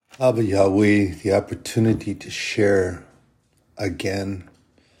Abba Yahweh, the opportunity to share again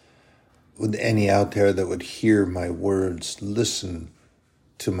with any out there that would hear my words, listen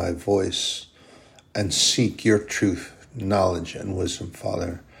to my voice, and seek your truth, knowledge, and wisdom,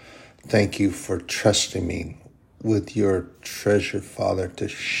 Father. Thank you for trusting me with your treasure, Father, to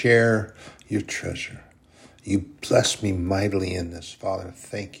share your treasure. You bless me mightily in this, Father.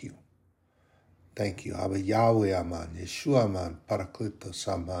 Thank you. Thank you. Abba Yahweh Aman, Yeshua Aman, Parakletos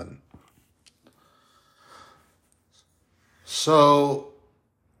Aman. So,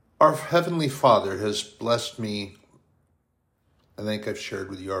 our Heavenly Father has blessed me. I think I've shared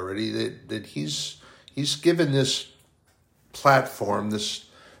with you already that He's given this platform, this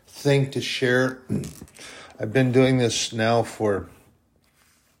thing to share. I've been doing this now for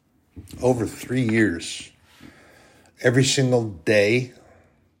over 3 years. Every single day,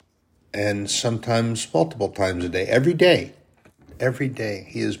 and sometimes multiple times a day. Every day. Every day.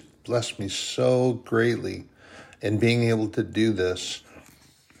 He has blessed me so greatly in being able to do this.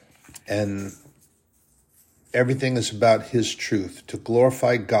 And everything is about His truth, to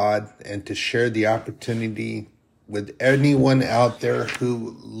glorify God and to share the opportunity with anyone out there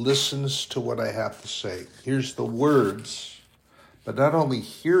who listens to what I have to say. Here's the words, but not only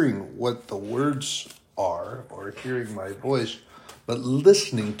hearing what the words are or hearing my voice, but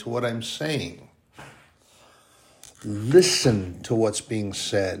listening to what I'm saying. Listen to what's being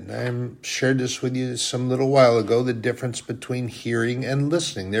said. I shared this with you some little while ago, the difference between hearing and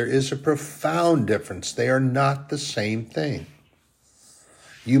listening. There is a profound difference. They are not the same thing.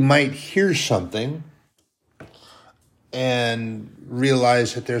 You might hear something and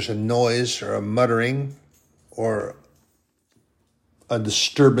realize that there's a noise or a muttering or a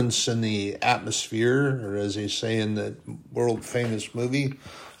disturbance in the atmosphere, or as they say in the world famous movie,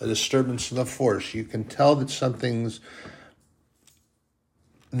 a disturbance in the force. You can tell that something's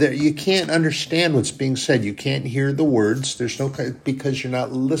there. You can't understand what's being said. You can't hear the words. There's no, because you're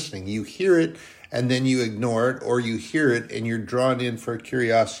not listening. You hear it and then you ignore it, or you hear it and you're drawn in for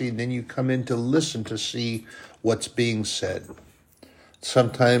curiosity, and then you come in to listen to see what's being said.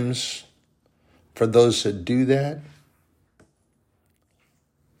 Sometimes for those that do that,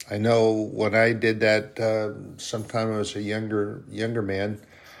 I know when I did that, sometime I was a younger man,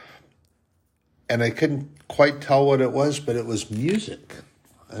 and I couldn't quite tell what it was, but it was music.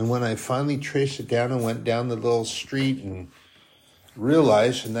 And when I finally traced it down and went down the little street and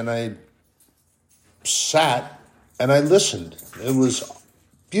realized, and then I sat and I listened. It was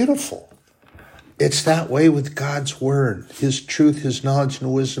beautiful. It's that way with God's word. His truth, His knowledge,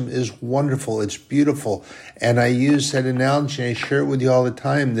 and wisdom is wonderful. It's beautiful. And I use that analogy, and I share it with you all the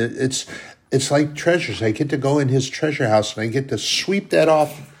time, that it's like treasures. I get to go in His treasure house, and I get to sweep that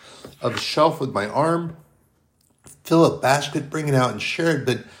off of the shelf with my arm, fill a basket, bring it out, and share it.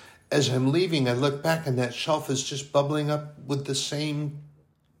 But as I'm leaving, I look back, and that shelf is just bubbling up with the same,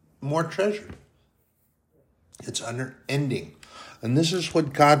 more treasure. It's unending. And this is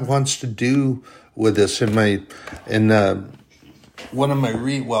what God wants to do with us. Several of my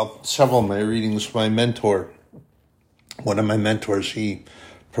readings, one of my mentors, he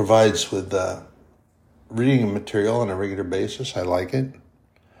provides with reading material on a regular basis. I like it.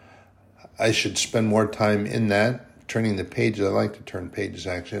 I should spend more time in that, turning the pages. I like to turn pages,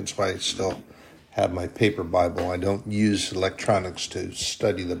 actually. That's why I still have my paper Bible. I don't use electronics to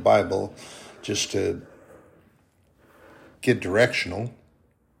study the Bible, just to get directional.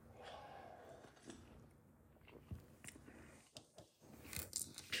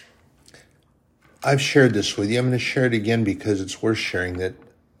 I've shared this with you. I'm going to share it again because it's worth sharing, that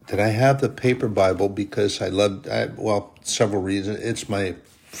I have the paper Bible because I love, several reasons. It's my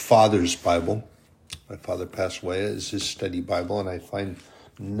father's Bible. My father passed away. It's his study Bible, and I find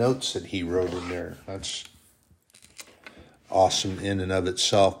notes that he wrote in there. That's awesome in and of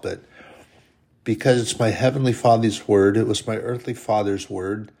itself, but because it's my Heavenly Father's word, it was my earthly father's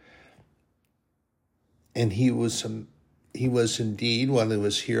word, and he was indeed, while he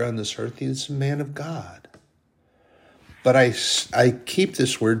was here on this earth, he was a man of God. But I keep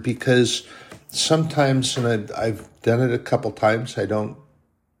this word because sometimes, and I've done it a couple times, I don't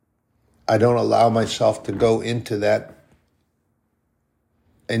allow myself to go into that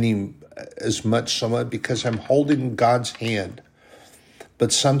somewhat because I'm holding God's hand.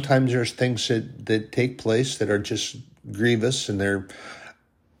 But sometimes there's things that take place that are just grievous, and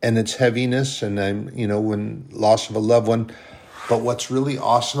it's heaviness, and when loss of a loved one. But what's really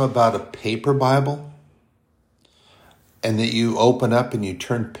awesome about a paper Bible, and that you open up and you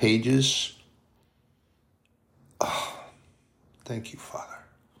turn pages, thank you, Father,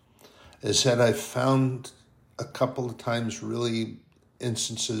 is that I've found a couple of times really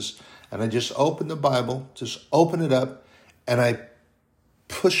instances, and I just open the Bible, just open it up, and I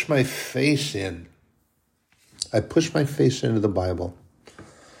push my face in. I push my face into the Bible.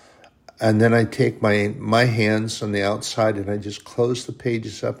 And then I take my hands on the outside and I just close the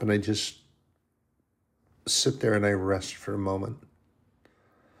pages up and I just sit there and I rest for a moment.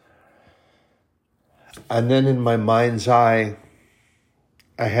 And then in my mind's eye,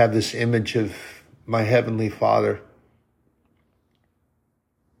 I have this image of my Heavenly Father.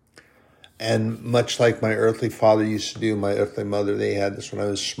 And much like my earthly father used to do, my earthly mother, they had this when I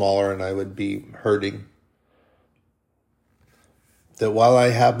was smaller and I would be hurting. That while I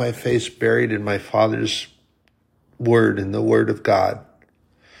have my face buried in my Father's Word, in the Word of God,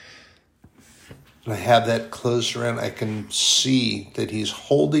 and I have that closed around, I can see that He's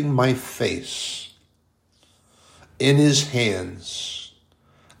holding my face in His hands,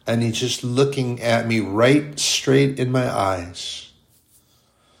 and He's just looking at me right straight in my eyes.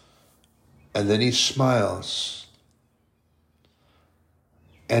 And then He smiles,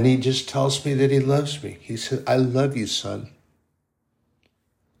 and He just tells me that He loves me. He said, "I love you, son.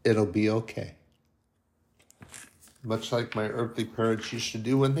 It'll be okay." Much like my earthly parents used to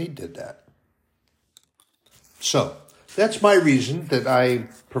do when they did that. So, that's my reason that I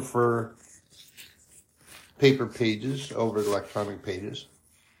prefer paper pages over electronic pages.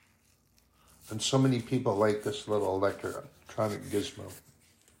 And so many people like this little electronic gizmo.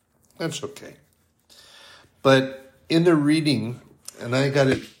 That's okay. But in the reading, and I got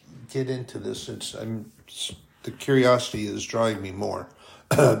to get into this, the curiosity is drawing me more.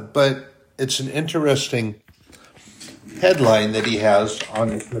 But it's an interesting headline that he has on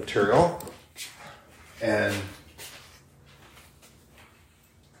his material. And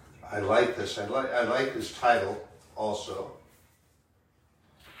I like this. I like his title also.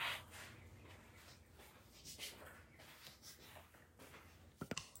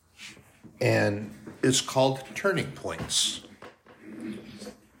 And it's called Turning Points.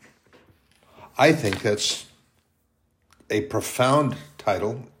 I think that's a profound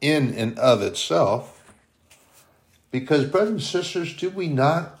title in and of itself, because brothers and sisters, do we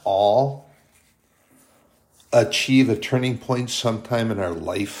not all achieve a turning point sometime in our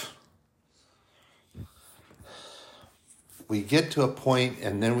life? We get to a point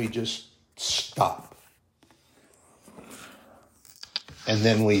and then we just stop. And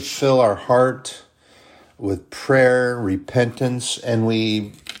then we fill our heart with prayer, repentance, and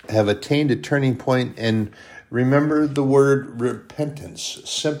we have attained a turning point. And remember, the word repentance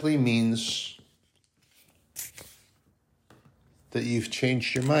simply means that you've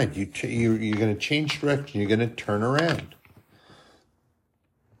changed your mind. You're going to change direction. You're going to turn around.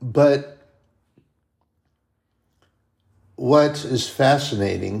 But what is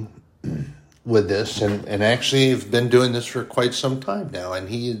fascinating with this, and actually I've been doing this for quite some time now, and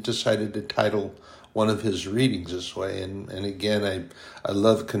he decided to title one of his readings this way. And again, I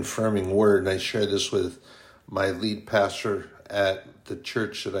love confirming word, and I share this with my lead pastor at the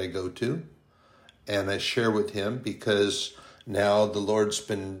church that I go to, and I share with him because now the Lord's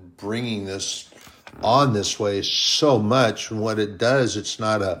been bringing this on this way so much. And what it does, it's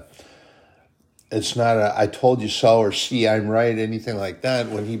not a I told you so or see I'm right, anything like that.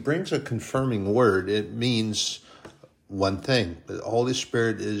 When he brings a confirming word, it means one thing. The Holy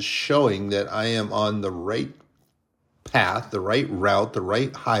Spirit is showing that I am on the right path, the right route, the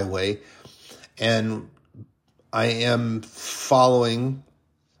right highway, and I am following,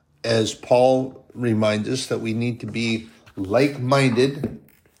 as Paul reminds us, that we need to be like-minded,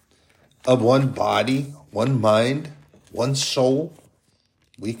 of one body, one mind, one soul.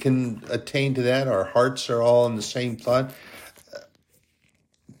 We can attain to that. Our hearts are all in the same thought.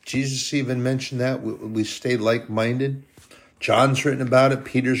 Jesus even mentioned that. We stay like-minded. John's written about it.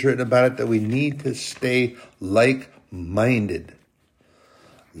 Peter's written about it, that we need to stay like-minded.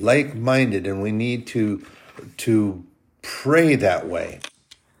 Like-minded, and we need to pray that way.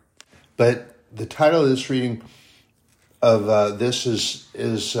 But the title of this reading of this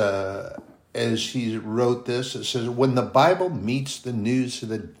is as he wrote this, it says, when the Bible meets the news of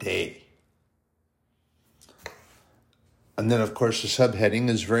the day. And then, of course, the subheading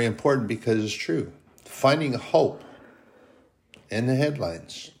is very important because it's true. Finding hope in the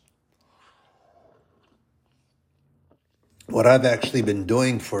headlines. What I've actually been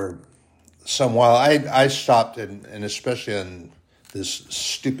doing for some while, I stopped, and especially on this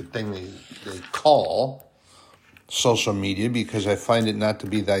stupid thing they call social media, because I find it not to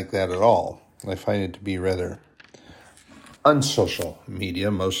be like that at all. I find it to be rather unsocial media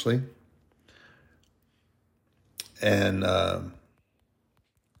mostly. And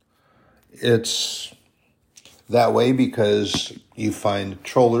it's that way because you find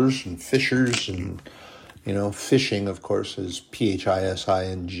trollers and fishers and, phishing, of course, is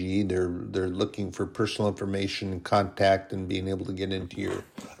PHISING. They're looking for personal information and contact and being able to get into your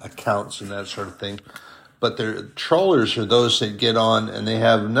accounts and that sort of thing. But their trollers are those that get on and they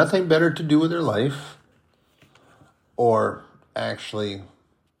have nothing better to do with their life, or actually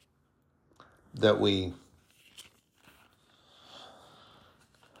that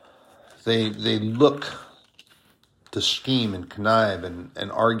they look to scheme and connive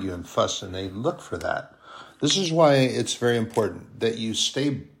and argue and fuss, and they look for that. This is why it's very important that you stay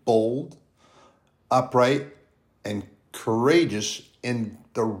bold, upright, and courageous in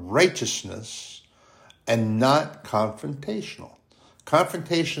the righteousness and not confrontational.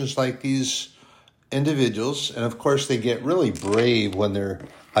 Confrontation is like these individuals, and of course they get really brave when they're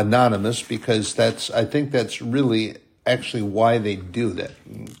anonymous, because I think that's really actually why they do that.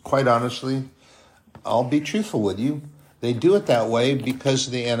 Quite honestly, I'll be truthful with you. They do it that way because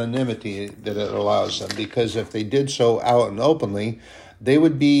of the anonymity that it allows them. Because if they did so out and openly, they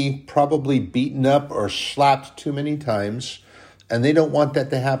would be probably beaten up or slapped too many times. And they don't want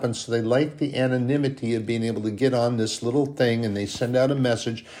that to happen. So they like the anonymity of being able to get on this little thing and they send out a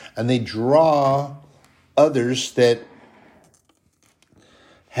message and they draw others that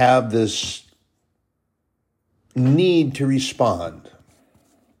have this need to respond.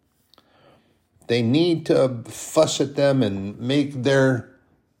 They need to fuss at them and make their...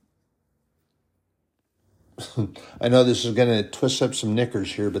 I know this is going to twist up some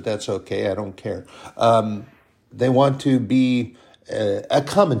knickers here, but that's okay. I don't care. They want to be a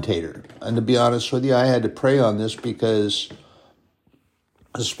commentator. And to be honest with you, I had to pray on this because,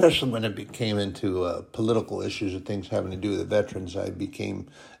 especially when it came into political issues and things having to do with the veterans, I became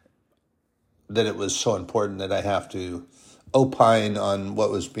that it was so important that I have to opine on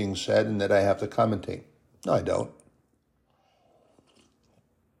what was being said and that I have to commentate. No, I don't.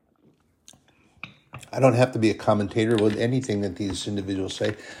 I don't have to be a commentator with anything that these individuals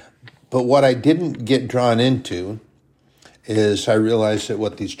say. But what I didn't get drawn into is I realized that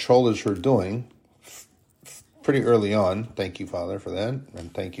what these trollers were doing pretty early on. Thank you, Father, for that.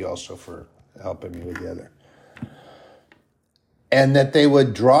 And thank you also for helping me with the other. And that they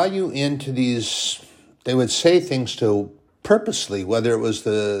would draw you into these, they would say things to purposely, whether it was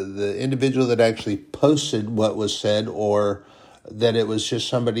the individual that actually posted what was said or that it was just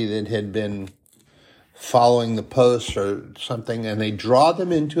somebody that had been following the post or something, and they draw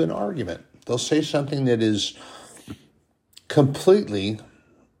them into an argument. They'll say something that is completely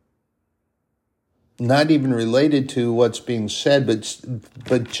not even related to what's being said,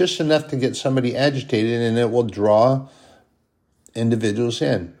 but just enough to get somebody agitated, and it will draw individuals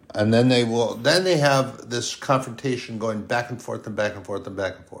in. And then they have this confrontation going back and forth and back and forth and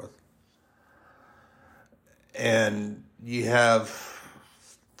back and forth. And you have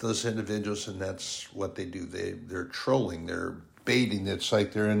those individuals, and that's what they do. They're trolling, they're baiting. It's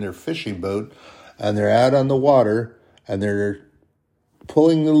like they're in their fishing boat, and they're out on the water, and they're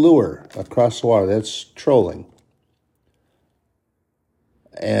pulling the lure across the water. That's trolling.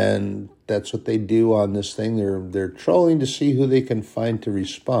 And that's what they do on this thing. They're trolling to see who they can find to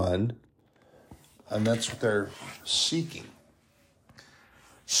respond. And that's what they're seeking.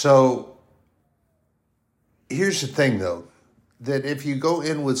 So here's the thing, though, that if you go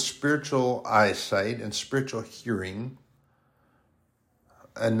in with spiritual eyesight and spiritual hearing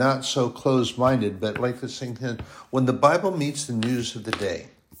and not so closed-minded, but like this thing, when the Bible meets the news of the day,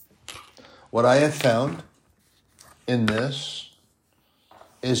 what I have found in this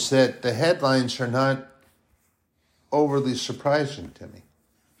is that the headlines are not overly surprising to me,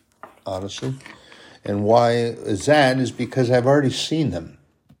 honestly. And why is that? Is because I've already seen them.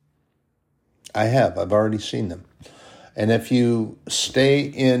 I've already seen them. And if you stay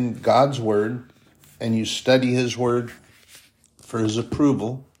in God's Word and you study His Word for His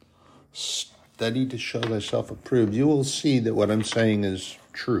approval, study to show thyself approved, you will see that what I'm saying is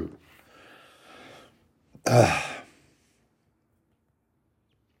true.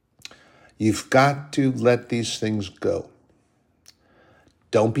 You've got to let these things go.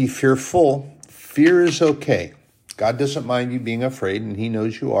 Don't be fearful. Fear is okay. God doesn't mind you being afraid, and He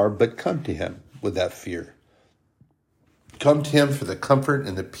knows you are, but come to Him with that fear. Come to Him for the comfort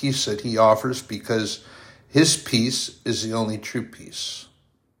and the peace that He offers, because His peace is the only true peace.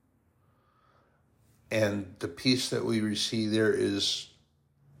 And the peace that we receive there is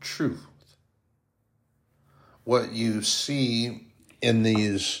truth. What you see in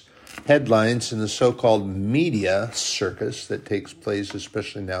these headlines in the so-called media circus that takes place,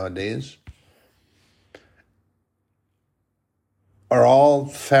 especially nowadays, are all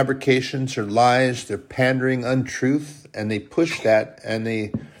fabrications or lies. They're pandering untruth, and they push that, and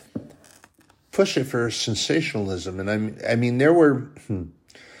they push it for sensationalism. And I mean, there were.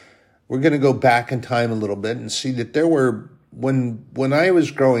 We're going to go back in time a little bit and see that there were when I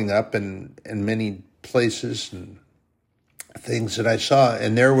was growing up in many places and things that I saw,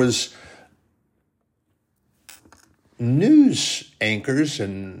 and there was news anchors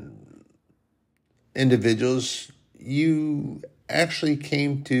and individuals, you actually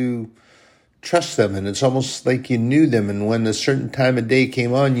came to trust them, and it's almost like you knew them. And when a certain time of day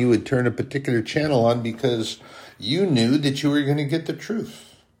came on, you would turn a particular channel on because you knew that you were going to get the truth.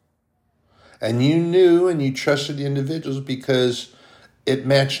 And you knew and you trusted the individuals because it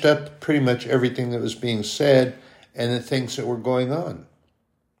matched up pretty much everything that was being said and the things that were going on.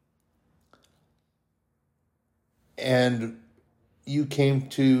 And you came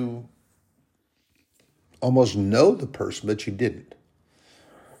to almost know the person, but you didn't.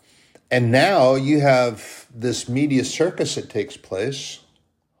 And now you have this media circus that takes place.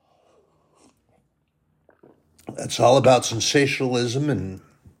 It's all about sensationalism, and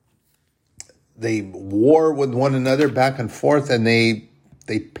they war with one another back and forth, and they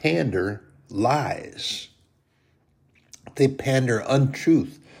pander lies. They pander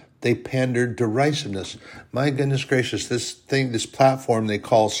untruth. They pander derisiveness. My goodness gracious, this platform they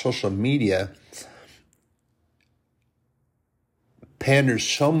call social media panders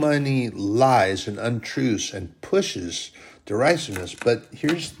so many lies and untruths and pushes derisiveness. But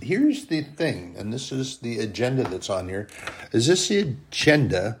here's the thing, and this is the agenda that's on here, is this the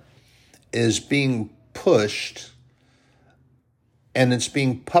agenda is being pushed, and it's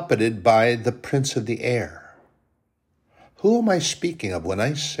being puppeted by the prince of the air. Who am I speaking of when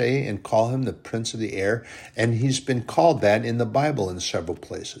I say and call him the prince of the air? And he's been called that in the Bible in several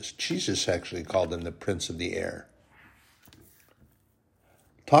places. Jesus actually called him the prince of the air.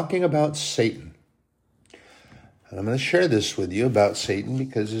 Talking about Satan. And I'm going to share this with you about Satan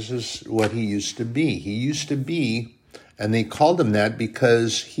because this is what he used to be. He used to be, and they called him that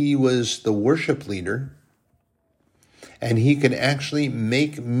because he was the worship leader, and he could actually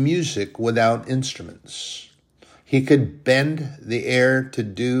make music without instruments. He could bend the air to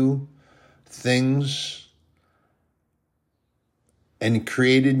do things, and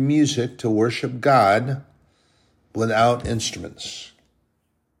created music to worship God without instruments.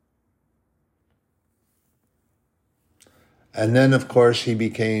 And then, of course, he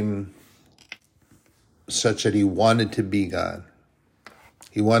became such that he wanted to be God.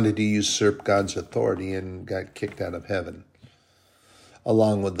 He wanted to usurp God's authority and got kicked out of heaven,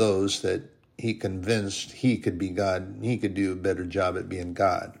 along with those that he convinced he could be God. He could do a better job at being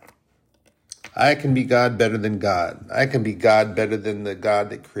God. I can be God better than God. I can be God better than the God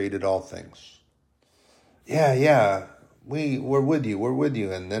that created all things. Yeah, we're with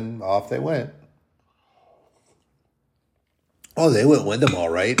you. And then off they went. Oh, they went with him all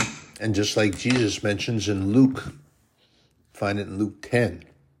right. And just like Jesus mentions in Luke, find it in Luke 10.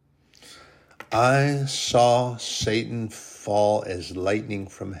 I saw Satan fall as lightning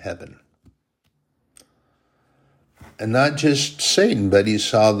from heaven. And not just Satan, but he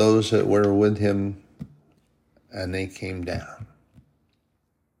saw those that were with him, and they came down.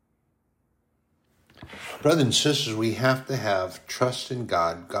 Brothers and sisters, we have to have trust in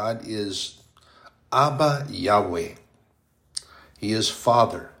God. God is Abba Yahweh. He is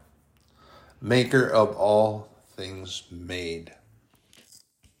Father, maker of all things made.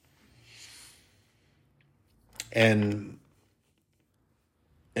 And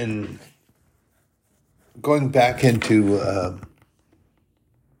going back into,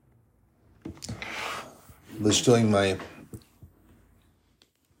 was doing my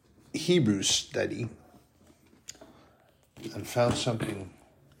Hebrew study and found something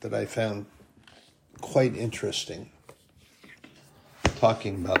that I found quite interesting,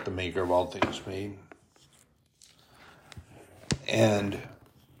 talking about the maker of all things made. And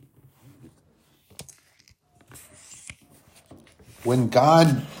when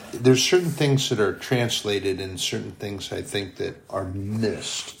God, there's certain things that are translated and certain things I think that are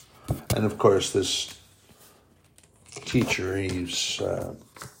missed. And of course, this teacher, he's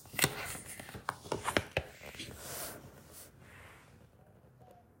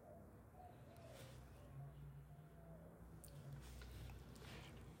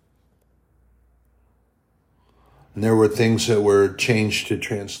and there were things that were changed to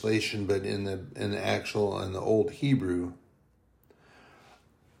translation, but in the old Hebrew,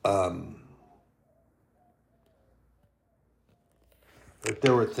 that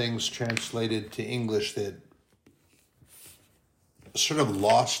there were things translated to English that sort of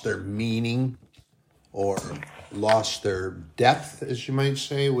lost their meaning, or lost their depth, as you might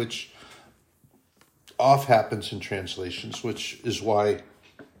say, which oft happens in translations, which is why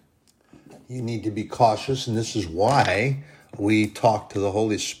you need to be cautious. And this is why we talk to the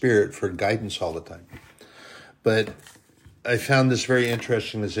Holy Spirit for guidance all the time. But I found this very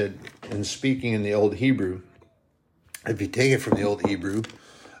interesting, is that in speaking in the Old Hebrew, if you take it from the Old Hebrew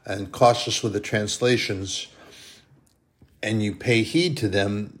and cautious with the translations, and you pay heed to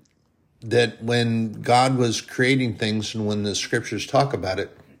them, that when God was creating things and when the scriptures talk about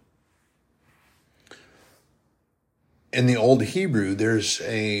it, in the Old Hebrew,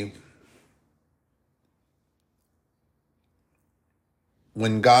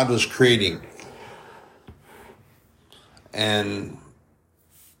 when God was creating, and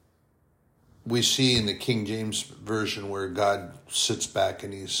we see in the King James Version where God sits back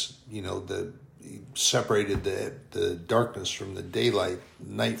and he separated the darkness from the daylight,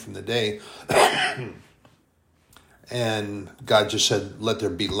 night from the day, and God just said, let there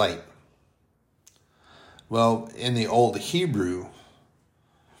be light. Well, in the Old Hebrew,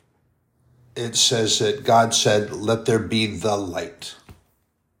 it says that God said, let there be the light.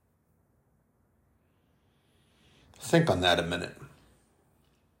 Think on that a minute.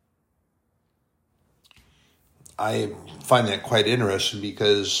 I find that quite interesting,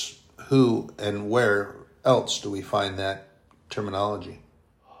 because who and where else do we find that terminology?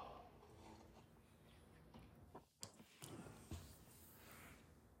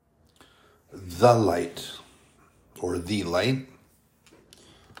 The light, or the light,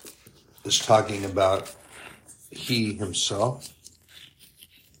 is talking about he himself,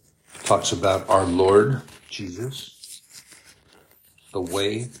 talks about our Lord Jesus, the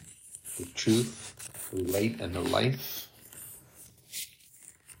way, the truth, the light, and the life.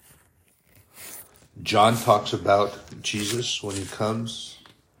 John talks about Jesus when he comes.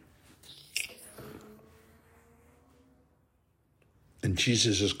 And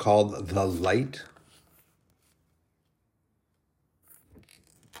Jesus is called the light,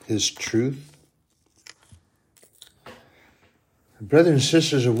 his truth. Brothers and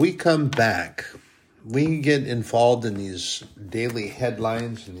sisters, if we come back, we get involved in these daily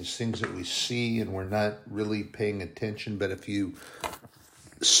headlines and these things that we see, and we're not really paying attention. But if you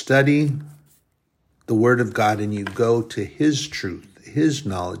study the Word of God and you go to his truth, his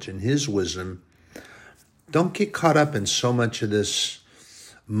knowledge, and his wisdom, don't get caught up in so much of this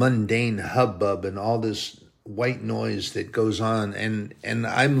mundane hubbub and all this white noise that goes on. And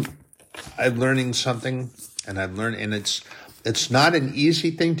I'm learning something, and it's not an easy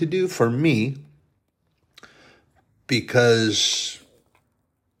thing to do for me, because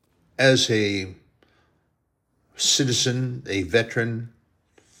as a citizen, a veteran,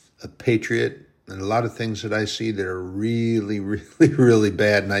 a patriot, and a lot of things that I see that are really, really, really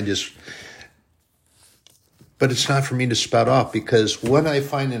bad, but it's not for me to spout off, because what I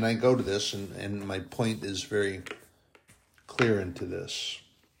find, and I go to this, and my point is very clear into this,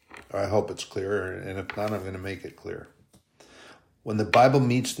 or I hope it's clear, and if not, I'm going to make it clear. When the Bible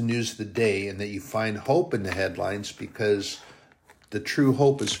meets the news of the day, and that you find hope in the headlines, because the true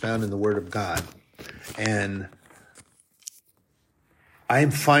hope is found in the Word of God. And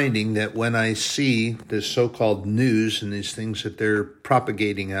I'm finding that when I see this so-called news and these things that they're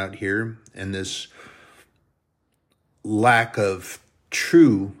propagating out here, and this lack of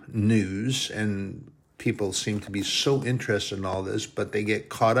true news, and people seem to be so interested in all this, but they get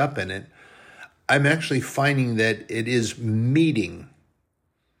caught up in it, I'm actually finding that it is meeting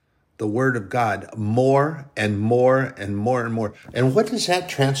the Word of God more and more and more and more. And what does that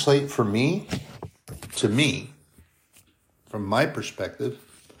translate for me? To me, from my perspective,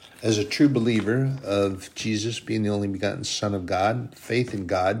 as a true believer of Jesus being the only begotten Son of God, faith in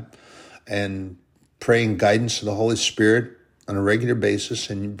God, and praying guidance to the Holy Spirit on a regular basis.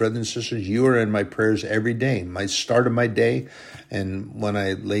 And brothers and sisters, you are in my prayers every day, my start of my day, and when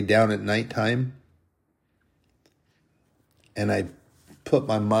I lay down at nighttime, and I put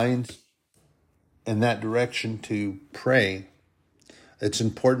my mind in that direction to pray. It's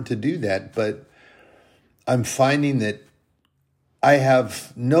important to do that, but I'm finding that I'm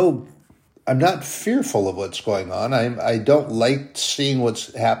not fearful of what's going on. I don't like seeing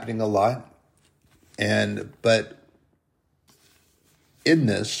what's happening a lot. But in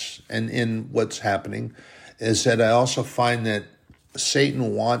this and in what's happening is that I also find that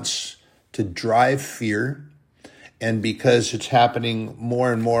Satan wants to drive fear. And because it's happening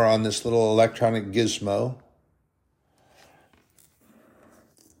more and more on this little electronic gizmo,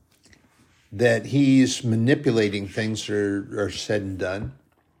 that he's manipulating things that are said and done.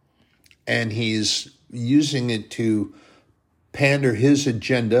 And he's using it to pander his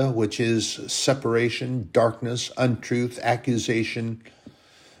agenda, which is separation, darkness, untruth, accusation,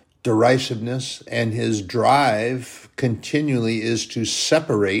 derisiveness, and his drive continually is to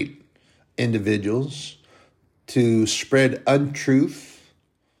separate individuals, to spread untruth,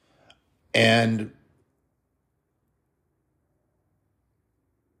 and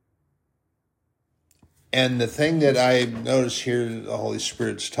the thing that I notice here, the Holy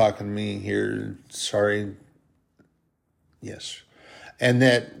Spirit's talking to me here, yes. And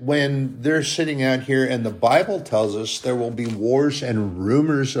that when they're sitting out here, and the Bible tells us there will be wars and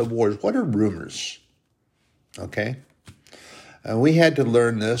rumors of wars. What are rumors? Okay. And we had to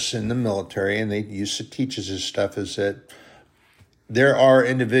learn this in the military, and they used to teach us this stuff, is that there are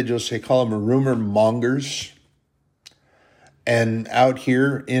individuals, they call them rumor mongers. And out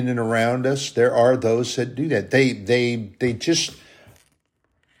here in and around us, there are those that do that. They just,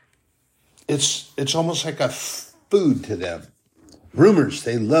 it's almost like a food to them. Rumors,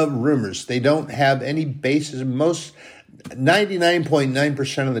 they love rumors. They don't have any basis.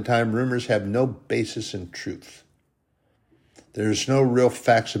 99.9% of the time, rumors have no basis in truth. There's no real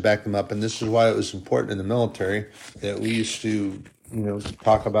facts to back them up. And this is why it was important in the military that we used to,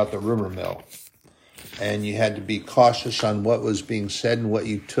 talk about the rumor mill. And you had to be cautious on what was being said and what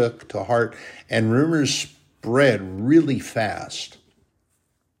you took to heart. And rumors spread really fast.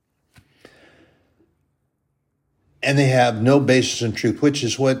 And they have no basis in truth, which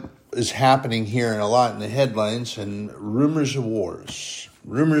is what is happening here and a lot in the headlines. And rumors of wars,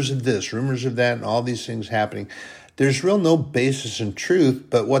 rumors of this, rumors of that, and all these things happening. There's real no basis in truth,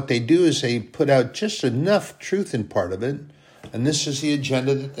 but what they do is they put out just enough truth in part of it. And this is the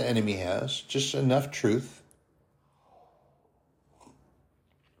agenda that the enemy has, just enough truth.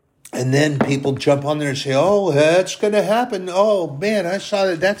 And then people jump on there and say, oh, that's going to happen. Oh, man, I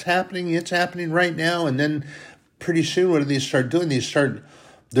saw that's happening. It's happening right now. And then pretty soon, what do they start doing?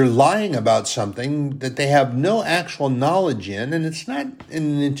 They're lying about something that they have no actual knowledge in. And it's not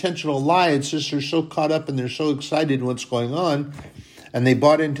an intentional lie. It's just they're so caught up and they're so excited in what's going on. And they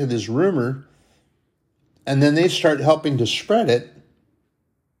bought into this rumor. And then they start helping to spread it.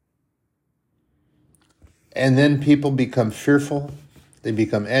 And then people become fearful. They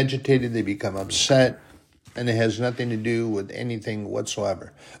become agitated. They become upset. And it has nothing to do with anything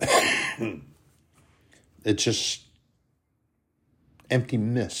whatsoever. It's just empty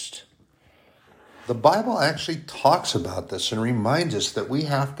mist. The Bible actually talks about this and reminds us that we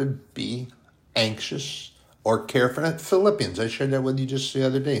have to be anxious or careful. Philippians, I shared that with you just the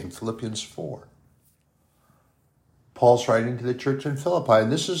other day in Philippians 4. Paul's writing to the church in Philippi,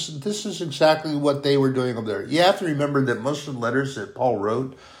 and this is exactly what they were doing over there. You have to remember that most of the letters that Paul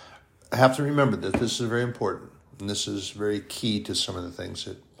wrote, have to remember that this is very important, and this is very key to some of the things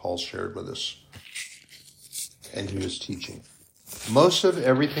that Paul shared with us and he was teaching. Most of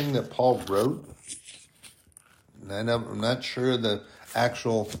everything that Paul wrote, and I'm not sure the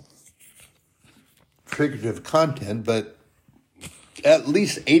actual figurative content, but at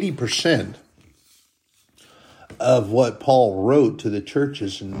least 80% of what Paul wrote to the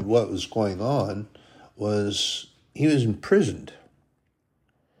churches and what was going on was he was imprisoned.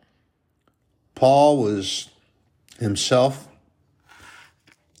 Paul was himself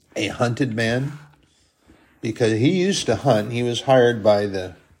a hunted man because he used to hunt. He was hired by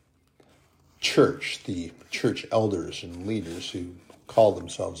the church elders and leaders who called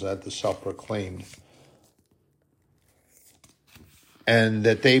themselves that, the self-proclaimed. And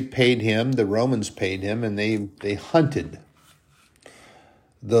that they paid him, the Romans paid him, and they hunted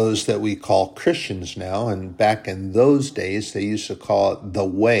those that we call Christians now. And back in those days, they used to call it the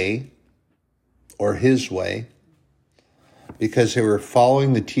way or his way, because they were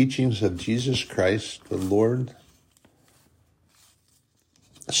following the teachings of Jesus Christ, the Lord,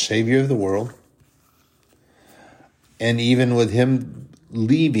 Savior of the world. And even with him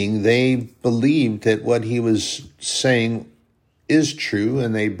leaving, they believed that what he was saying is true,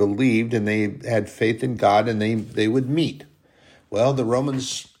 and they believed and they had faith in God, and they would meet. Well, the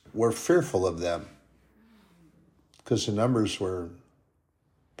Romans were fearful of them because the numbers were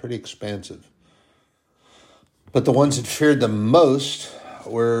pretty expansive. But the ones that feared them most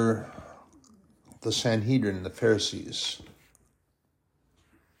were the Sanhedrin, the Pharisees.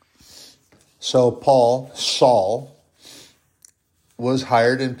 So Saul, was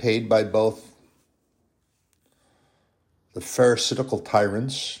hired and paid by both the Pharisaical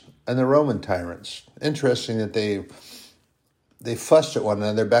tyrants and the Roman tyrants. Interesting that they fussed at one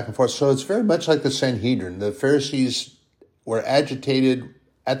another back and forth. So it's very much like the Sanhedrin. The Pharisees were agitated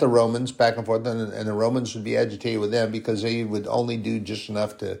at the Romans back and forth, and the Romans would be agitated with them because they would only do just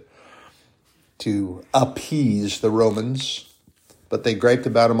enough to appease the Romans. but they griped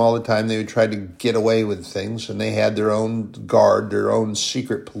about him all the time. They would try to get away with things, and they had their own guard, their own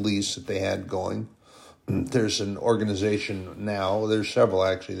secret police that they had going. There's an organization now, there's several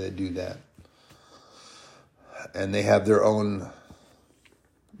actually that do that. And they have their own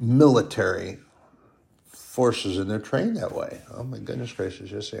military forces, and they're trained that way. Oh my goodness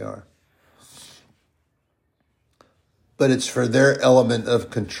gracious, yes they are. But it's for their element of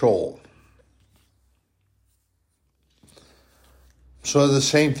control. So the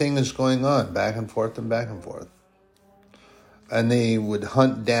same thing is going on, back and forth and back and forth. And they would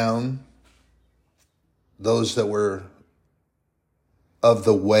hunt down those that were of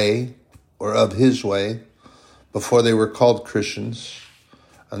the way or of his way before they were called Christians.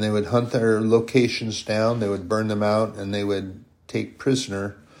 And they would hunt their locations down, they would burn them out, and they would take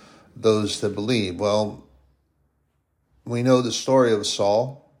prisoner those that believe. Well, we know the story of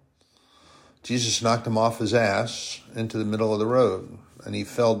Saul. Jesus knocked him off his ass into the middle of the road, and he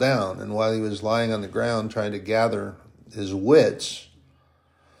fell down. And while he was lying on the ground trying to gather his wits,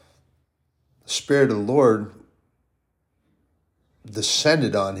 the Spirit of the Lord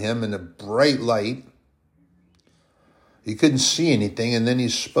descended on him in a bright light. He couldn't see anything, and then he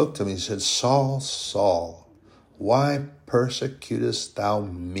spoke to him. He said, Saul, Saul, why persecutest thou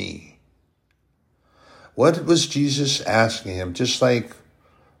me? What was Jesus asking him? Just like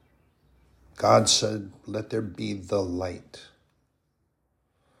God said, let there be the light.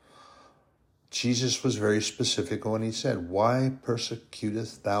 Jesus was very specific when he said, why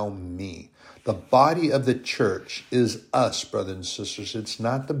persecutest thou me? The body of the church is us, brothers and sisters. It's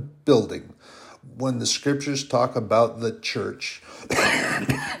not the building. When the scriptures talk about the church,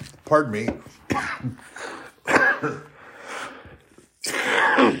 pardon me,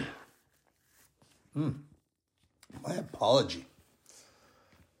 my apology.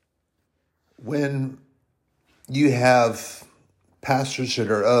 When you have pastors that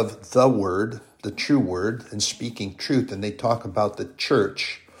are of the word, the true word, and speaking truth, and they talk about the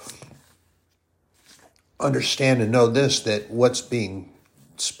church, understand and know this, that what's being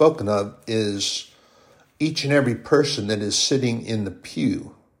spoken of is each and every person that is sitting in the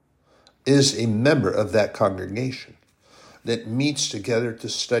pew is a member of that congregation that meets together to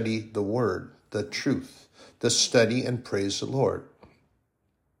study the word, the truth, to study and praise the Lord.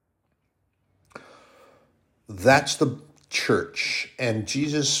 That's the church. And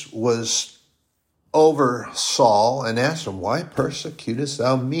Jesus was over Saul and asked him, why persecutest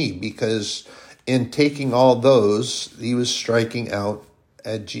thou me? Because in taking all those, he was striking out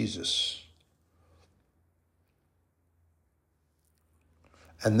at Jesus.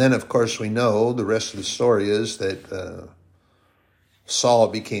 And then, of course, we know the rest of the story is that Saul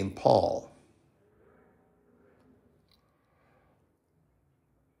became Paul.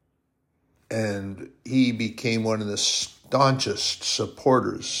 And he became one of the staunchest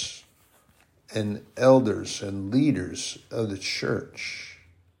supporters and elders and leaders of the church.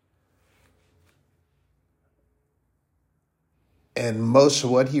 And most of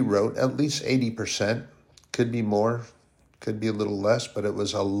what he wrote, at least 80%, could be more, could be a little less, but it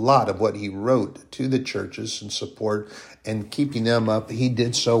was a lot of what he wrote to the churches in support and keeping them up. He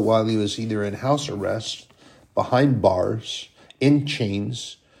did so while he was either in house arrest, behind bars, in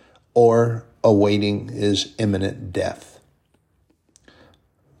chains, or awaiting his imminent death.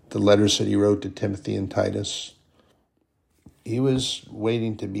 The letters that he wrote to Timothy and Titus, he was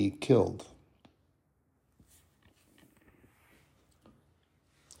waiting to be killed.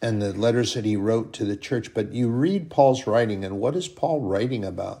 And the letters that he wrote to the church, but you read Paul's writing, and what is Paul writing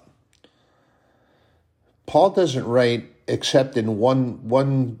about? Paul doesn't write except in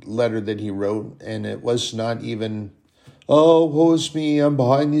one letter that he wrote, and it was not even, oh, woe is me, I'm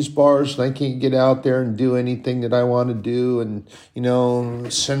behind these bars and I can't get out there and do anything that I want to do, and,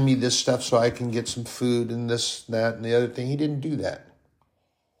 send me this stuff so I can get some food and this, that, and the other thing. He didn't do that.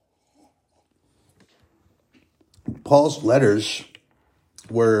 Paul's letters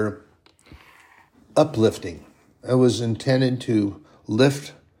were uplifting. It was intended to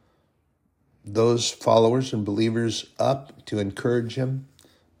lift those followers and believers up, to encourage them,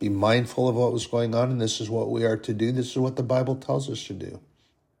 be mindful of what was going on, and this is what we are to do. This is what the Bible tells us to do.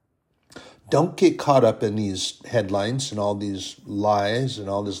 Don't get caught up in these headlines and all these lies and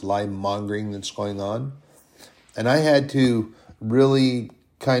all this lie mongering that's going on. And I had to really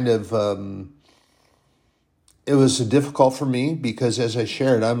kind of, it was difficult for me because, as I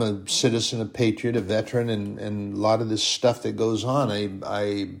shared, I'm a citizen, a patriot, a veteran, and a lot of this stuff that goes on,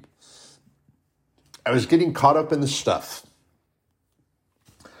 I was getting caught up in the stuff.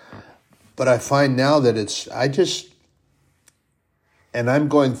 But I find now that I'm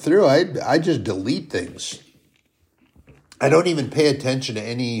going through, I just delete things. I don't even pay attention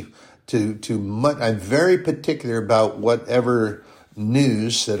to to much. I'm very particular about whatever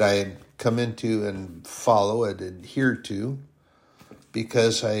news that I come into and follow and adhere to,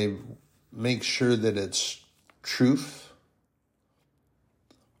 because I make sure that it's truth,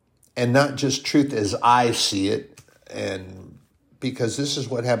 and not just truth as I see it. And because this is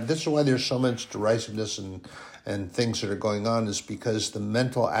what happened. This is why there's so much derisiveness and things that are going on, is because the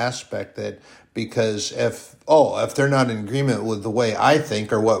mental aspect that, because if they're not in agreement with the way I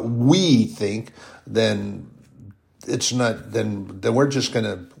think or what we think, then it's not, then we're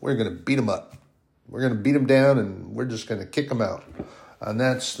gonna beat them up. We're gonna beat them down, and we're just gonna kick them out. And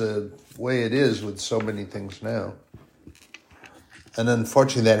that's the way it is with so many things now. And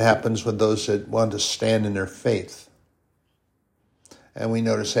unfortunately, that happens with those that want to stand in their faith. And we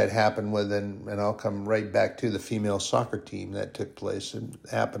notice that happen and I'll come right back to the female soccer team that took place. It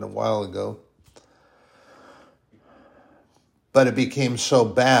happened a while ago. But it became so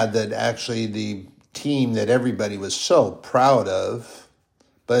bad that actually the team that everybody was so proud of,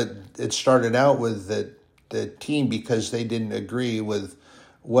 but it started out with the team, because they didn't agree with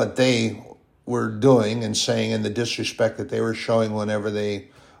what they were doing and saying, and the disrespect that they were showing whenever they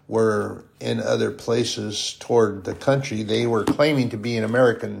were in other places toward the country. They were claiming to be an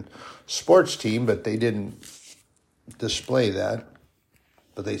American sports team, but they didn't display that,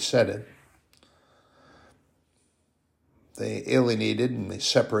 but they said it. They alienated and they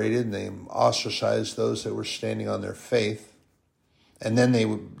separated and they ostracized those that were standing on their faith. And then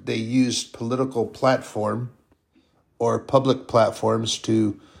they used political platform or public platforms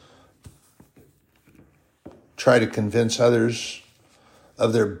to try to convince others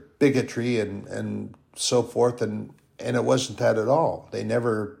of their bigotry and so forth. And it wasn't that at all. They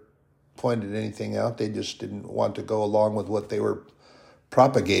never pointed anything out. They just didn't want to go along with what they were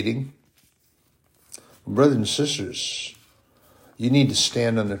propagating. Brothers and sisters, you need to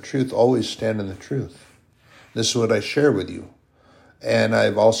stand on the truth. Always stand on the truth. This is what I share with you. And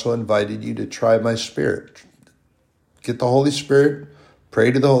I've also invited you to try my Spirit. Get the Holy Spirit.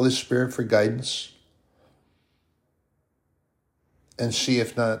 Pray to the Holy Spirit for guidance. And see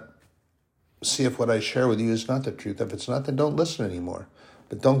if what I share with you is not the truth. If it's not, then don't listen anymore.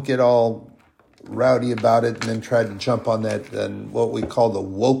 But don't get all rowdy about it and then try to jump on that and what we call the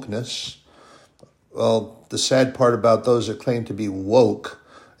wokeness. Well, the sad part about those that claim to be woke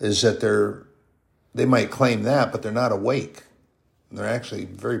is that they might claim that, but they're not awake. And they're actually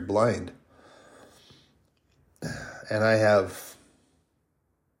very blind. And I've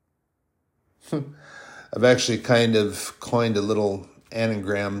actually kind of coined a little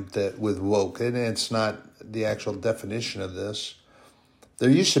anagram that with woke, and it's not the actual definition of this. There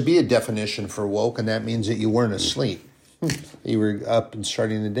used to be a definition for woke, and that means that you weren't asleep. You were up and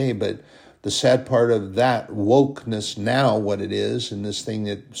starting the day. But the sad part of that wokeness now, what it is, and this thing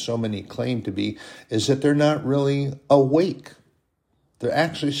that so many claim to be, is that they're not really awake. They're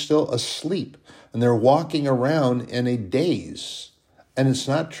actually still asleep, and they're walking around in a daze. And it's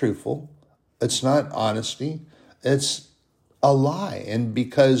not truthful. It's not honesty. It's a lie. And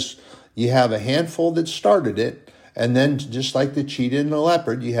because you have a handful that started it, and then just like the cheetah and the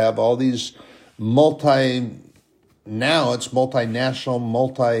leopard, you have all these now it's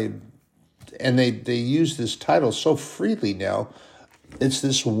multinational, and they use this title so freely now. It's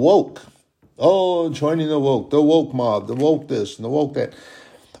this woke. Oh, joining the woke mob, the woke this and the woke that.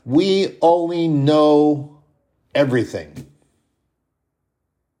 We only know everything.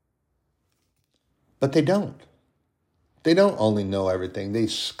 But they don't. They don't only know everything. They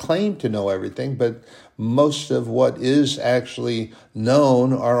claim to know everything, but most of what is actually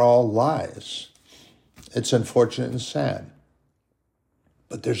known are all lies. It's unfortunate and sad.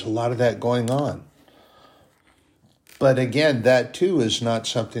 But there's a lot of that going on. But again, that too is not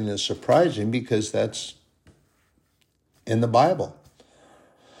something that's surprising, because that's in the Bible.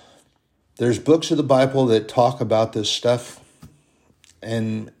 There's books of the Bible that talk about this stuff,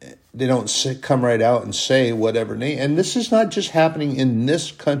 and they don't come right out and say whatever name. And this is not just happening in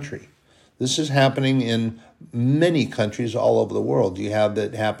this country. This is happening in many countries all over the world. You have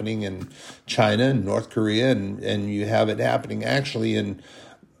that happening in China and North Korea, and you have it happening actually in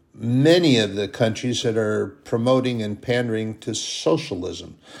many of the countries that are promoting and pandering to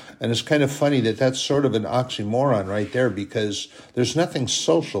socialism. And it's kind of funny that that's sort of an oxymoron right there, because there's nothing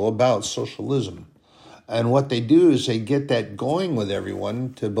social about socialism. And what they do is they get that going with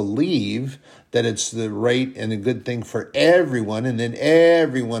everyone to believe that it's the right and a good thing for everyone, and then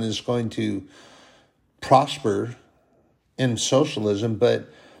everyone is going to prosper in socialism. But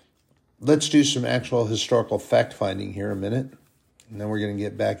let's do some actual historical fact-finding here a minute, and then we're going to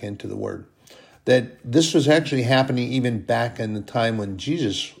get back into the Word. that this was actually happening even back in the time when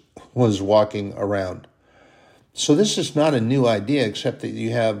Jesus was walking around. So this is not a new idea, except that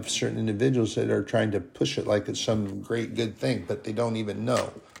you have certain individuals that are trying to push it like it's some great good thing, but they don't even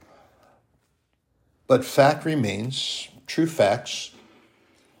know. But fact remains, true facts,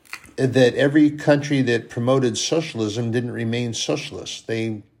 that every country that promoted socialism didn't remain socialist.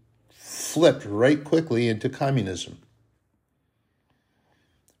 They flipped right quickly into communism.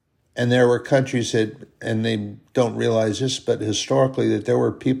 And there were countries that, and they don't realize this, but historically that there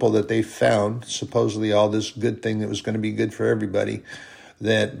were people that they found, supposedly all this good thing that was going to be good for everybody,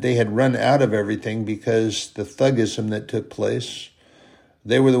 that they had run out of everything because the thugism that took place,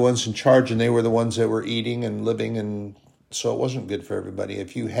 they were the ones in charge and they were the ones that were eating and living, and so it wasn't good for everybody.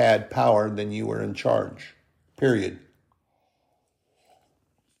 If you had power, then you were in charge, period.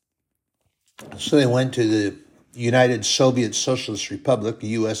 So they went to the United Soviet Socialist Republic,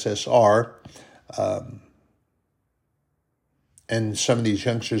 USSR, and some of these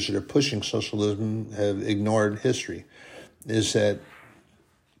youngsters that are pushing socialism have ignored history, is that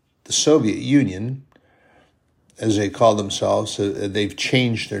the Soviet Union, as they call themselves, they've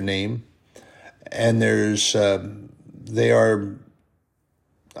changed their name, and they are,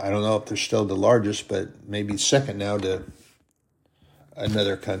 I don't know if they're still the largest, but maybe second now to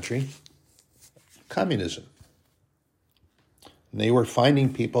another country, communism. And they were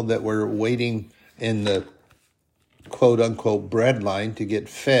finding people that were waiting in the quote-unquote bread line to get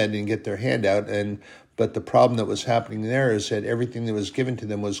fed and get their handout. But the problem that was happening there is that everything that was given to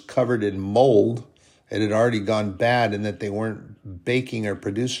them was covered in mold. It had already gone bad, and that they weren't baking or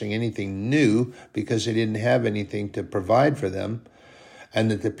producing anything new because they didn't have anything to provide for them.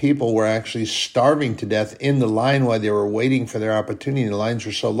 And that the people were actually starving to death in the line while they were waiting for their opportunity. The lines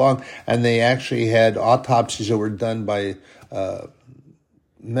were so long, and they actually had autopsies that were done by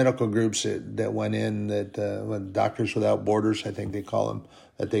medical groups that went in, that Doctors Without Borders, I think they call them,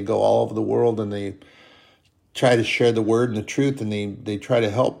 that they go all over the world and they try to share the word and the truth, and they try to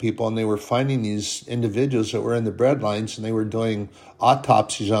help people. And they were finding these individuals that were in the bread lines, and they were doing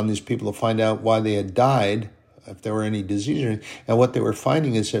autopsies on these people to find out why they had died, if there were any disease. And what they were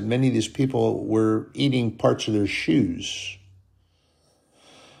finding is that many of these people were eating parts of their shoes.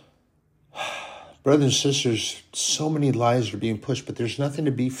 Brothers and sisters, so many lies are being pushed, but there's nothing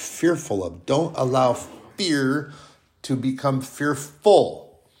to be fearful of. Don't allow fear to become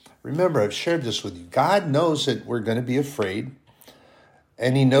fearful. Remember, I've shared this with you. God knows that we're going to be afraid,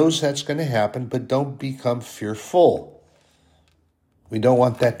 and he knows that's going to happen, but don't become fearful. We don't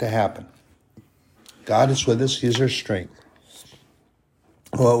want that to happen. God is with us. He is our strength.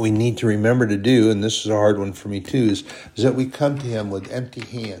 What we need to remember to do, and this is a hard one for me too, is that we come to him with empty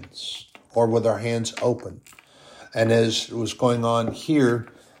hands or with our hands open. And as it was going on here,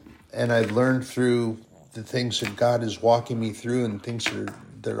 and I've learned through the things that God is walking me through and things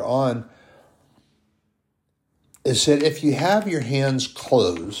that are on, is that if you have your hands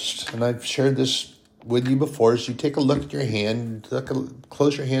closed, and I've shared this with you before, is you take a look at your hand,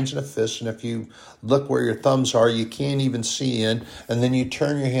 close your hands in a fist, and if you look where your thumbs are, you can't even see in, and then you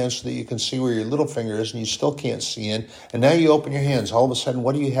turn your hands so that you can see where your little finger is, and you still can't see in, and now you open your hands. All of a sudden,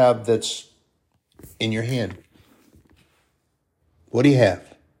 what do you have that's in your hand? What do you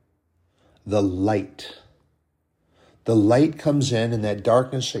have? The light. The light comes in, and that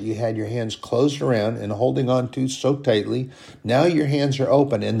darkness that you had your hands closed around and holding on to so tightly, now your hands are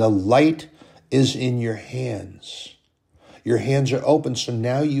open, and the light is in your hands. Your hands are open, so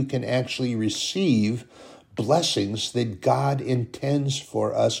now you can actually receive blessings that God intends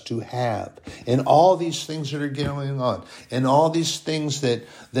for us to have. And all these things that are going on, and all these things that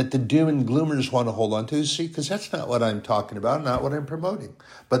the doom and gloomers want to hold on to, see, because that's not what I'm talking about, not what I'm promoting.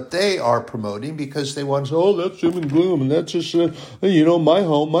 But they are promoting because they want to say, oh, that's doom and gloom, and that's just, my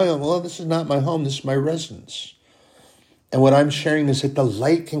home. Well, this is not my home, this is my residence. And what I'm sharing is that the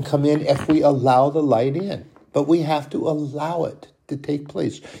light can come in if we allow the light in. But we have to allow it to take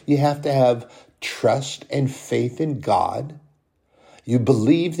place. You have to have trust and faith in God. You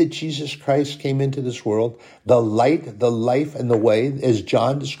believe that Jesus Christ came into this world, the light, the life, and the way, as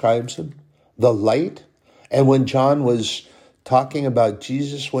John describes him, the light. And when John was talking about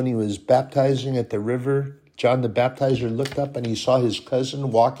Jesus, when he was baptizing at the river, John the Baptizer looked up and he saw his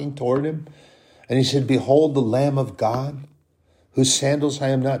cousin walking toward him. And he said, behold the Lamb of God, whose sandals I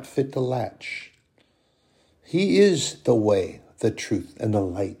am not fit to latch. He is the way, the truth, and the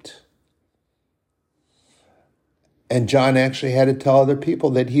light. And John actually had to tell other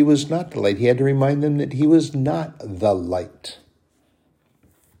people that he was not the light. He had to remind them that he was not the light.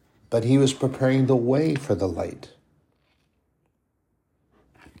 But he was preparing the way for the light.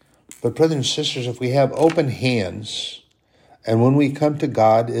 But brothers and sisters, if we have open hands, and when we come to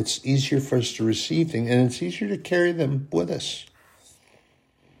God, it's easier for us to receive things, and it's easier to carry them with us.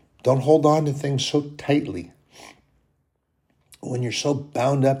 Don't hold on to things so tightly when you're so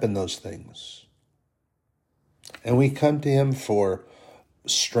bound up in those things. And we come to him for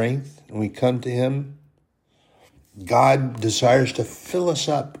strength, and we come to him. God desires to fill us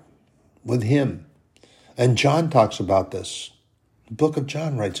up with him. And John talks about this. The book of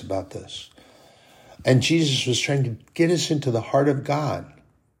John writes about this. And Jesus was trying to get us into the heart of God.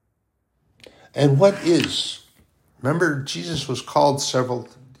 And what is? Remember, Jesus was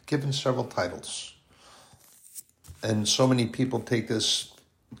given several titles. And so many people take this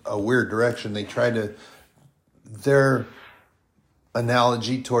a weird direction. They try to, their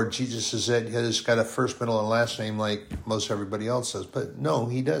analogy toward Jesus is that he's got a first, middle, and last name like most everybody else does. But no,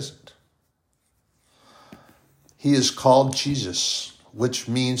 he doesn't. He is called Jesus, which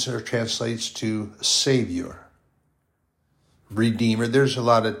means or translates to Savior, Redeemer. There's a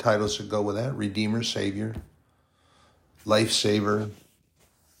lot of titles that go with that. Redeemer, Savior, Lifesaver.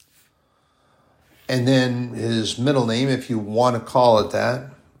 And then his middle name, if you want to call it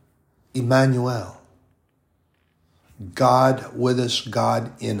that, Emmanuel. God with us,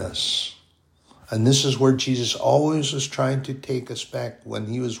 God in us. And this is where Jesus always was trying to take us back when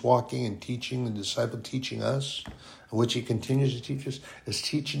he was walking and teaching, the disciple teaching us, which he continues to teach us, is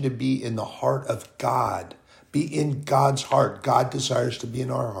teaching to be in the heart of God. Be in God's heart. God desires to be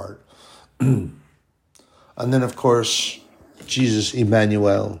in our heart. And then, of course, Jesus,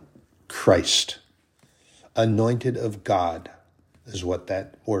 Emmanuel, Christ. Anointed of God is what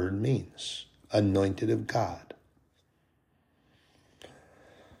that word means. Anointed of God.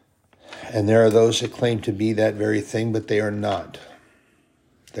 And there are those that claim to be that very thing, but they are not.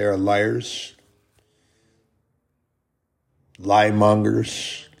 They are liars,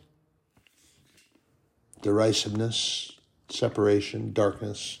 lie-mongers, derisiveness, separation,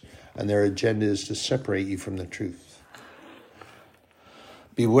 darkness, and their agenda is to separate you from the truth.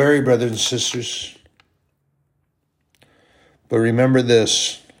 Be wary, brothers and sisters. But remember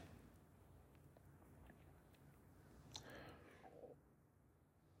this.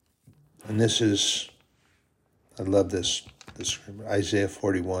 And this is, I love this Isaiah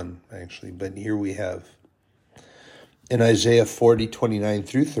 41, actually. But here we have, in Isaiah 40, 29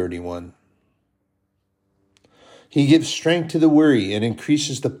 through 31, he gives strength to the weary and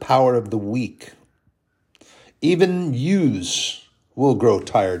increases the power of the weak. Even youths will grow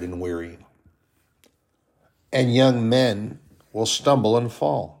tired and weary, and young men will stumble and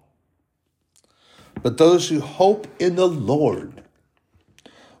fall. But those who hope in the Lord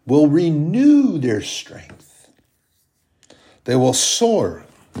will renew their strength. They will soar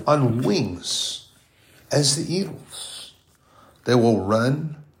on wings as the eagles. They will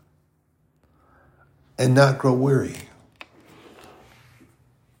run and not grow weary.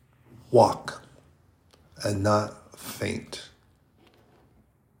 Walk and not faint.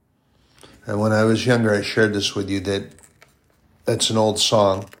 And when I was younger, I shared this with you that's an old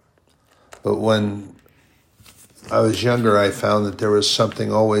song. But when I was younger, I found that there was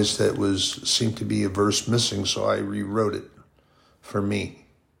something always that seemed to be a verse missing, so I rewrote it for me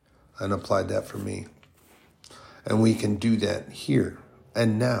and applied that for me. And we can do that here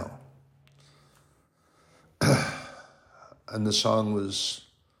and now. And the song was,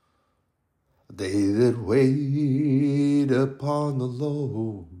 they that wait upon the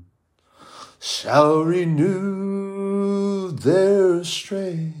Lord shall renew their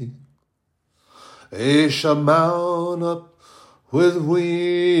strength. They shall mount up with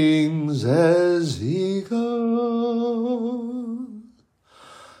wings as eagles.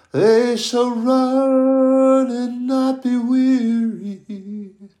 They shall run and not be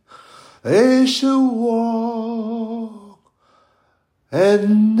weary. They shall walk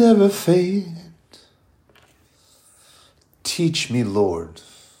and never faint. Teach me, Lord.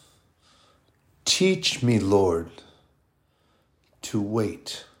 Teach me, Lord, to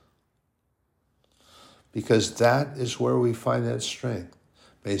wait. Because that is where we find that strength.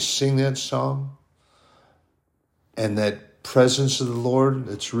 May sing that song and that presence of the Lord.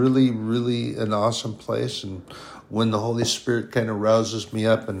 It's really, really an awesome place. And when the Holy Spirit kind of rouses me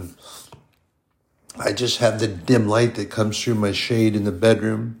up and I just have the dim light that comes through my shade in the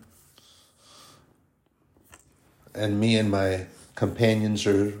bedroom, and me and my companions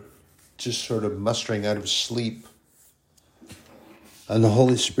are just sort of mustering out of sleep, and the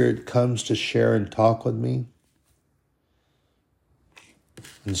Holy Spirit comes to share and talk with me.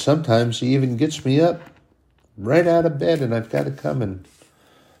 And sometimes he even gets me up right out of bed, and I've got to come and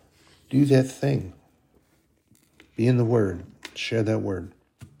do that thing. Be in the Word. Share that Word.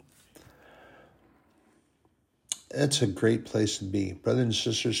 It's a great place to be. Brothers and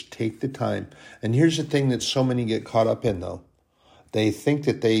sisters, take the time. And here's the thing that so many get caught up in, though. They think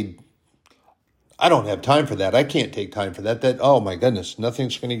that I don't have time for that. I can't take time for that. Oh my goodness,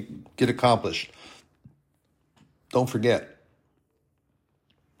 nothing's going to get accomplished. Don't forget,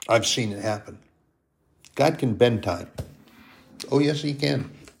 I've seen it happen. God can bend time. Oh yes, he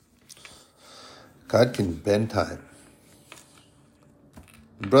can. God can bend time.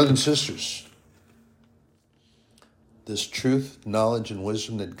 Brothers and sisters, this truth, knowledge, and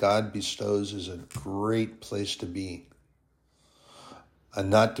wisdom that God bestows is a great place to be. And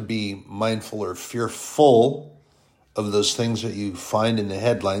not to be mindful or fearful of those things that you find in the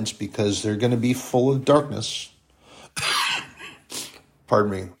headlines, because they're going to be full of darkness.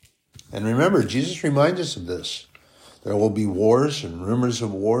 Pardon me. And remember, Jesus reminds us of this. There will be wars and rumors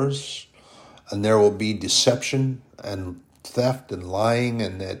of wars, and there will be deception and theft and lying,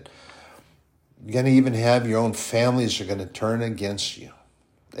 and that you're going to even have your own families are going to turn against you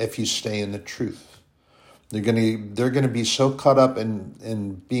if you stay in the truth. They're going to be so caught up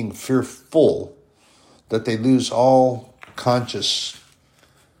in being fearful that they lose all conscious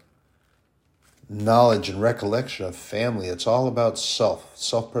knowledge and recollection of family. It's all about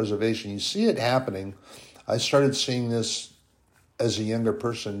self-preservation. You see it happening. I started seeing this as a younger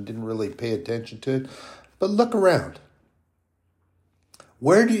person, didn't really pay attention to it, but look around.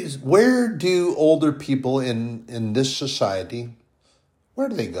 Where do older people in this society, where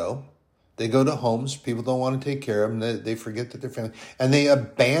do they go? They go to homes. People don't want to take care of them. They forget that they're family. And they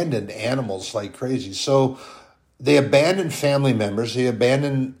abandon animals like crazy. So they abandon family members. They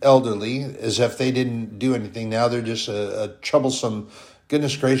abandon elderly as if they didn't do anything. Now they're just a troublesome,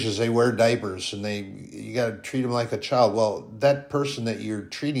 goodness gracious, they wear diapers and you got to treat them like a child. Well, that person that you're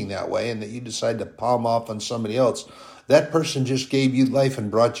treating that way and that you decide to palm off on somebody else, that person just gave you life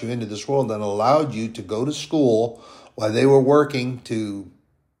and brought you into this world and allowed you to go to school while they were working to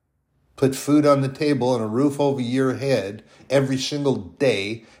put food on the table and a roof over your head every single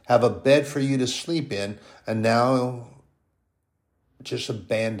day, have a bed for you to sleep in, and now just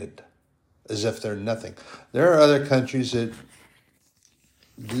abandoned as if they're nothing. There are other countries that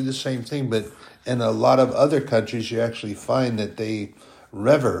do the same thing, but in a lot of other countries, you actually find that they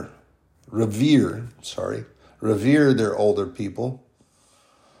revere their older people,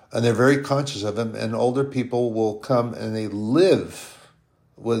 and they're very conscious of them, and older people will come and they live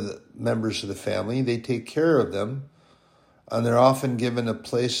with members of the family. They take care of them, and they're often given a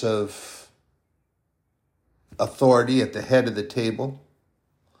place of authority at the head of the table,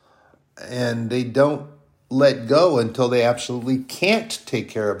 and they don't let go until they absolutely can't take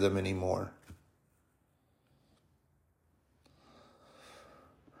care of them anymore.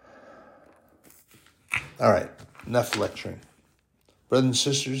 All right, enough lecturing. Brothers and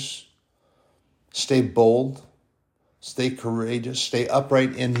sisters, stay bold. Stay courageous, stay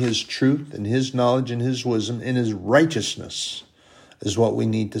upright in his truth, in his knowledge, in his wisdom, in his righteousness is what we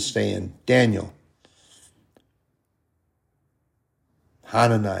need to stay in. Daniel,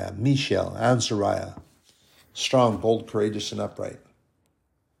 Hananiah, Mishael, Azariah, strong, bold, courageous, and upright.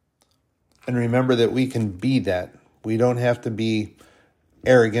 And remember that we can be that. We don't have to be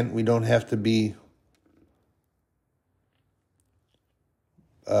arrogant. We don't have to be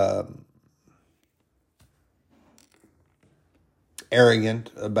arrogant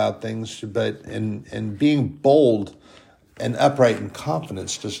about things, but and being bold and upright in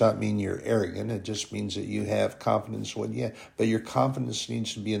confidence does not mean you're arrogant. It just means that you have confidence when you have, but your confidence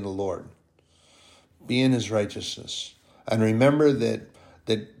needs to be in the Lord. Be in his righteousness. And remember that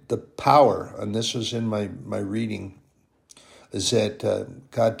the power, and this was in my reading, is that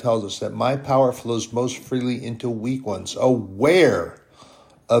God tells us that my power flows most freely into weak ones, aware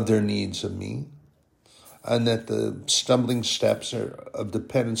of their needs of me. And that the stumbling steps of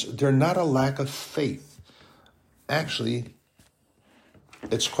dependence, they're not a lack of faith. Actually,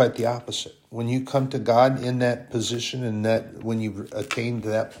 it's quite the opposite. When you come to God in that position, and that when you attain to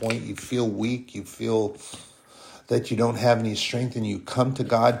that point, you feel weak, you feel that you don't have any strength, and you come to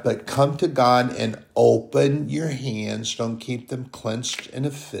God, but come to God and open your hands. Don't keep them clenched in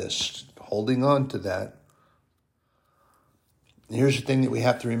a fist, holding on to that. And here's the thing that we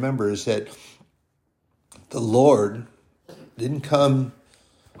have to remember is that the Lord didn't come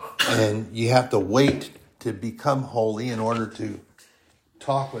and you have to wait to become holy in order to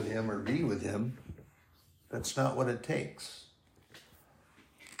talk with him or be with him. That's not what it takes.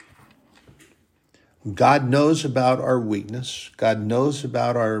 God knows about our weakness. God knows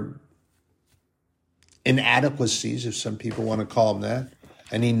about our inadequacies, if some people want to call them that.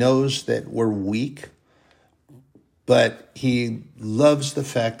 And he knows that we're weak. But he loves the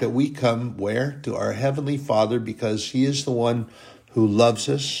fact that we come where? To our Heavenly Father, because he is the one who loves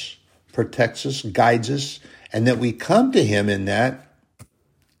us, protects us, guides us, and that we come to him in that.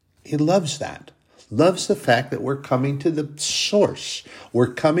 He loves that. Loves the fact that we're coming to the source.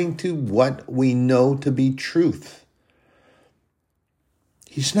 We're coming to what we know to be truth.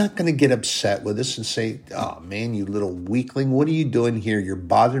 He's not going to get upset with us and say, oh man, you little weakling, what are you doing here? You're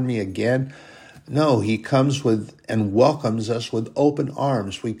bothering me again. No, he comes with and welcomes us with open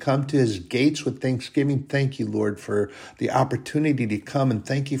arms. We come to his gates with thanksgiving. Thank you, Lord, for the opportunity to come, and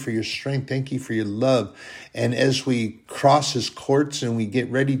thank you for your strength. Thank you for your love. And as we cross his courts and we get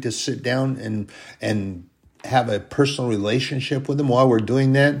ready to sit down and have a personal relationship with him, while we're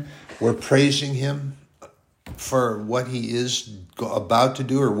doing that, we're praising him for what he is about to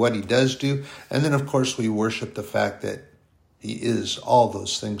do or what he does do. And then, of course, we worship the fact that he is all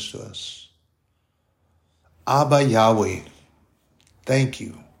those things to us. Abba Yahweh, thank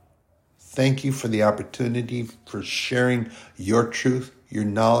you. Thank you for the opportunity for sharing your truth, your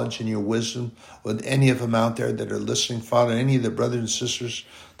knowledge, and your wisdom with any of them out there that are listening, Father, any of the brothers and sisters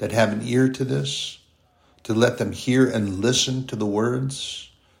that have an ear to this, to let them hear and listen to the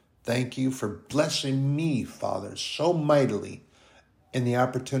words. Thank you for blessing me, Father, so mightily in the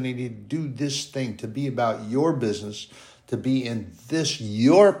opportunity to do this thing, to be about your business, to be in this,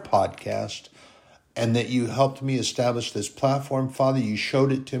 your podcast, and that you helped me establish this platform. Father, you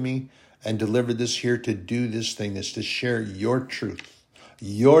showed it to me and delivered this here to do this thing, is to share your truth,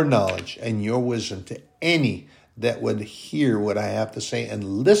 your knowledge, and your wisdom to any that would hear what I have to say and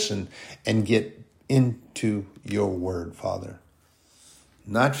listen and get into your word, Father.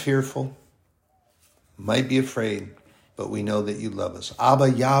 Not fearful, might be afraid, but we know that you love us.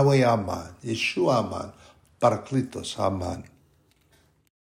 Abba Yahweh Aman, Yeshua Aman, Parakletos Aman.